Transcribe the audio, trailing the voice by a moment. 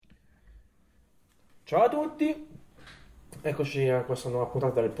Ciao a tutti, eccoci a questa nuova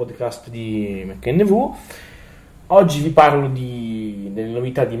puntata del podcast di MacNV. Oggi vi parlo delle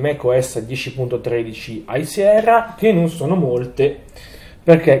novità di macOS 10.13 High Sierra, che non sono molte,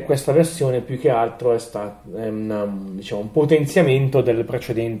 perché questa versione più che altro è un potenziamento del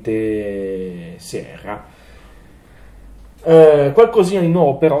precedente Sierra. Qualcosina di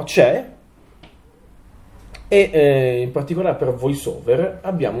nuovo però c'è, e in particolare per VoiceOver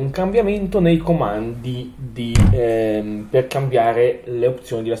abbiamo un cambiamento nei comandi per cambiare le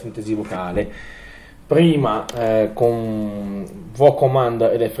opzioni di sintesi vocale. Prima con VoCommand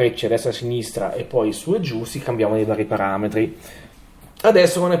e le frecce destra e sinistra e poi su e giù si cambiavano i vari parametri.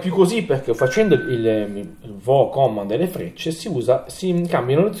 Adesso non è più così, perché facendo il VoCommand e le frecce si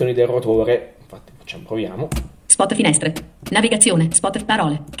cambiano le opzioni del rotore. Infatti proviamo. Spot finestre, navigazione, spot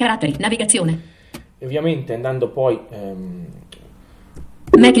parole, caratteri, navigazione. Ovviamente andando poi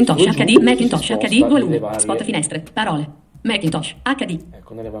Macintosh HD, Macintosh HD, volume, spot finestre, parole, Macintosh HD.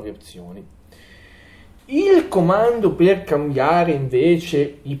 Ecco, nelle varie opzioni. Il comando per cambiare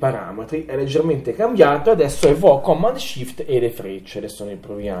invece i parametri è leggermente cambiato, adesso è VoCommand Shift e le frecce. Adesso noi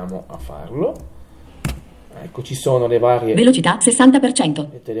proviamo a farlo. Ecco, ci sono le varie velocità 60%,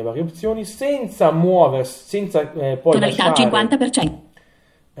 le varie opzioni senza muoversi, senza poi tonalità lasciare 50%.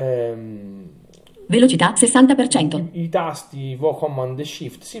 Velocità 60%. I tasti VoCommand e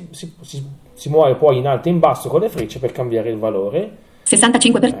Shift si muove poi in alto e in basso con le frecce per cambiare il valore.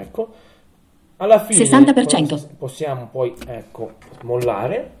 65%. Ecco. Alla fine 60%. Possiamo poi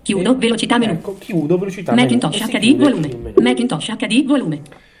mollare. Chiudo velocità menu. Ecco, chiudo velocità Macintosh menu. HD volume. Macintosh HD volume.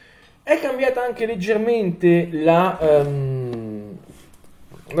 È cambiata anche leggermente la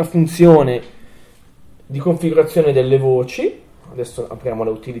funzione di configurazione delle voci. Adesso apriamo la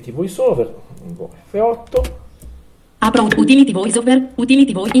utility VoiceOver, F8. Apro utility VoiceOver,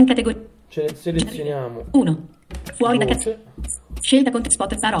 utility voice in categoria. Selezioniamo 1. Fuori da voce. Scelta con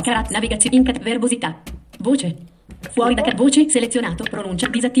spot parola, navigazione in verbosità. Voce. Fuori da voce selezionato, pronuncia,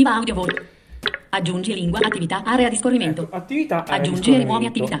 disattiva audio voce. Aggiungi lingua, attività, area di scorrimento. Ecco, attività, aggiungi e rimuovi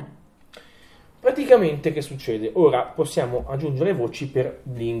attività. Praticamente che succede? Ora possiamo aggiungere voci per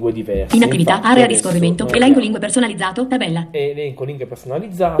lingue diverse. In attività, area di scorrimento, elenco lingue personalizzato, tabella. Elenco lingue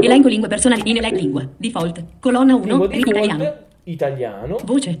personalizzato. Elenco lingue personali, in elenco lingua. Default. Colonna 1, italiano.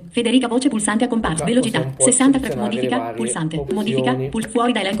 Voce. Federica voce pulsante a comparsa. Velocità 60 modifica pulsante. Modifica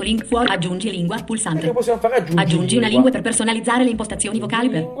fuori da elenco link fuori aggiungi lingua pulsante. Che possiamo fare? Aggiungi una lingua per personalizzare le impostazioni vocali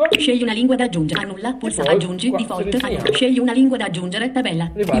scegli una lingua da aggiungere. Annulla pulsante. Aggiungi default. Scegli una lingua da aggiungere.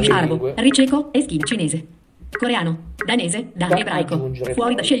 Tabella. Arabo. Riceco e cinese. Coreano. Danese. Ebraico.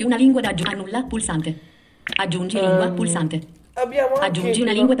 Fuori da scegli una lingua da aggiungere. Annulla pulsante. Aggiungi lingua pulsante. Aggiungi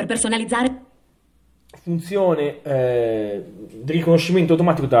una lingua per personalizzare. Funzione di riconoscimento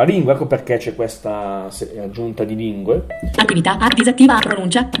automatico della lingua, ecco perché c'è questa aggiunta di lingue. Attività disattiva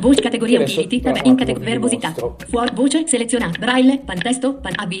pronuncia, voce categoria utility, in verbosità. Fuori voce selezionata, braille, pantesto,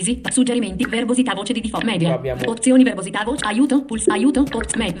 avvisi, suggerimenti, verbosità, voce di default, media. Opzioni verbosità, voce, aiuto, aiuto,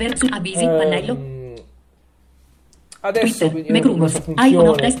 avvisi, pannello. Adesso Macrumors,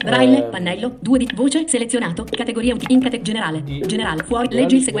 iPhone, test, braille, pannello, 2 di voce selezionato, categoria generale, fuori,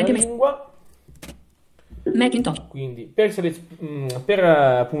 leggi il seguente messaggio. Macintosh. Quindi per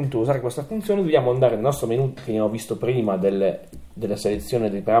appunto usare questa funzione dobbiamo andare nel nostro menu che abbiamo visto prima della selezione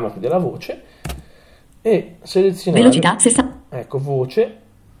dei parametri della voce e selezionare velocità 60. Ecco, voce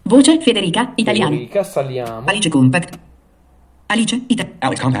Federica italiano. Federica, saliamo. Alice compact. Alice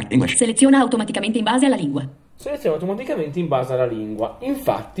Alex compact English. Seleziona automaticamente in base alla lingua.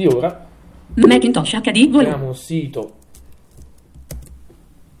 Infatti ora Macintosh HD volume. Abbiamo un sito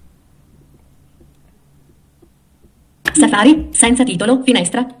Safari, senza titolo,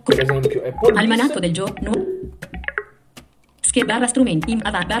 finestra, per esempio Apple almanacco del giorno, barra strumenti,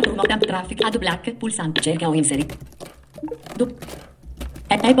 barra remote traffic, add black, pulsante, cerca o inseri.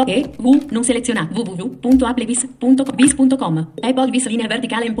 Apple non selezionato www.applevis.com Applevis linea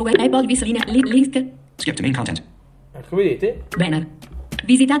verticale in power Applevis linea link skip to main content. Ecco, vedete? Banner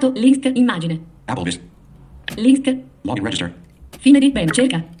visitato link immagine Applevis link login register fine di ben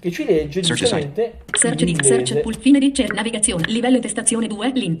cerca che ci legge giustamente search fine di navigazione livello intestazione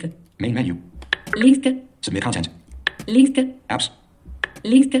 2 link main menu link submit content link apps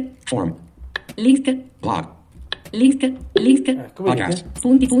link forum link blog link podcast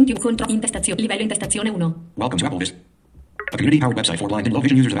punti contro intestazione livello intestazione 1 Welcome to Applevis, a community-powered website for blind and low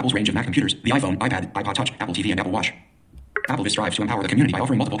vision users of Apple's range of Mac computers, the iPhone, iPad, iPod Touch, Apple TV, and Apple Watch. Applevis strives to empower the community by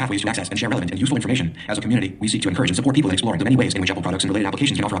offering multiple pathways to access and share relevant and useful information. As a community, we seek to encourage and support people in exploring the many ways in which Apple products and related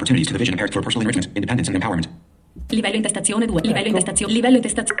applications can offer opportunities to the vision impaired for personal enrichment, independence, and empowerment. Livello intestazione 2. Livello intestazione. Livello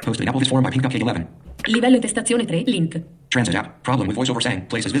intestazione. Hosted in Applevis forum by Pink Cupcake 11. Livello intestazione 3, link. Transit app. Problem with voiceover saying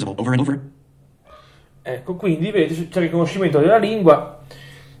place is visible over and over. Ecco, quindi vedi, c'è il riconoscimento della lingua.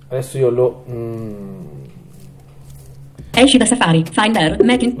 Adesso io lo esci da Safari, Finder,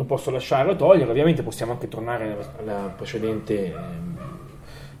 Mac. lo posso lasciare o togliere. Ovviamente possiamo anche tornare alla precedente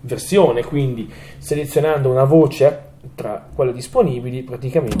versione, quindi selezionando una voce tra quelle disponibili,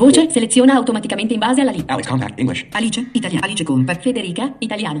 praticamente voce seleziona automaticamente in base alla lingua. Alex Compact English. Alice, italiano. Alice Compact. Federica,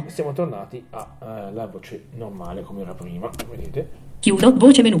 italiano. siamo tornati alla voce normale come era prima, vedete. Chiudo,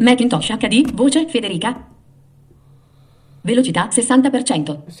 voce menu, Macintosh HD, voce Federica. Velocità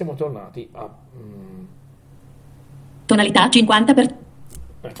 60%. Siamo tornati a Tonalità 50%.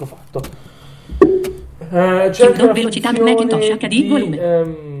 ecco fatto. C'è Chiudo, anche una velocità funzione Macintosh HD, di,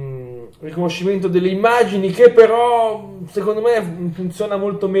 volume. riconoscimento delle immagini che però secondo me funziona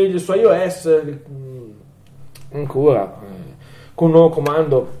molto meglio su iOS ancora con un nuovo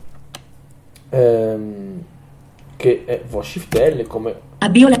comando che è voice shift L, come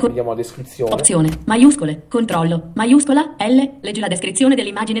Avvio la vediamo la descrizione. opzione, maiuscole, controllo, maiuscola, L, leggi la descrizione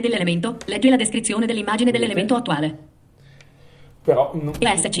dell'immagine dell'elemento, leggi la descrizione dell'immagine dell'elemento attuale. Però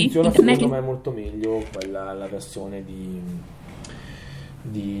ESC, funziona Mac- secondo me molto meglio la versione di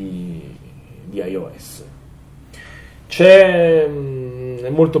iOS. È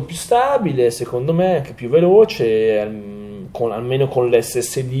molto più stabile, secondo me, anche più veloce, almeno con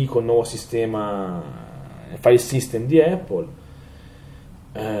l'SSD, con il nuovo sistema file system di Apple,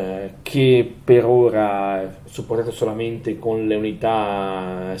 che per ora è supportato solamente con le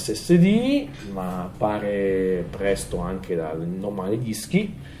unità SSD, ma appare presto anche dai normali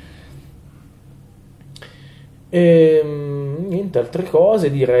dischi. E niente altre cose,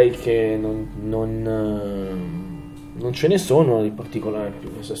 direi che non ce ne sono di particolare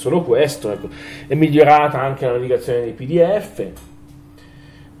più, è solo questo, ecco. È migliorata anche la navigazione dei PDF,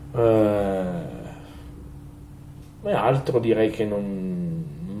 ma altro direi che non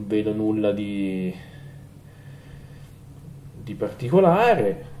vedo nulla di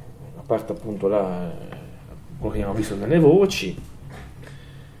particolare, a parte appunto quello che abbiamo visto nelle voci.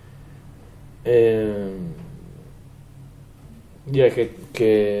 Direi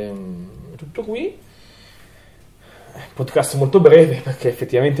che è tutto qui. Podcast molto breve perché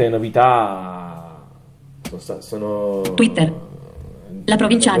effettivamente le novità sono Twitter. La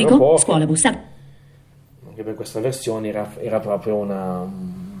Provincianico, poche. scuola bussata. Anche per questa versione era proprio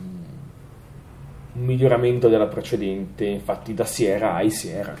un miglioramento della precedente, infatti da Sierra a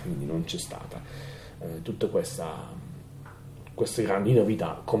Sierra, quindi non c'è stata tutta queste grandi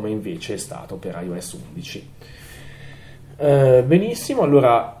novità come invece è stato per iOS 11. Benissimo,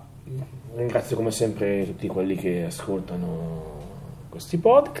 allora ringrazio come sempre tutti quelli che ascoltano questi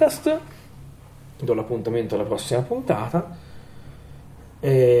podcast, do l'appuntamento alla prossima puntata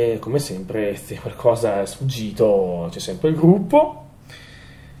e come sempre se qualcosa è sfuggito c'è sempre il gruppo.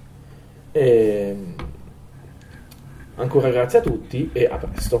 Ancora grazie a tutti e a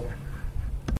presto.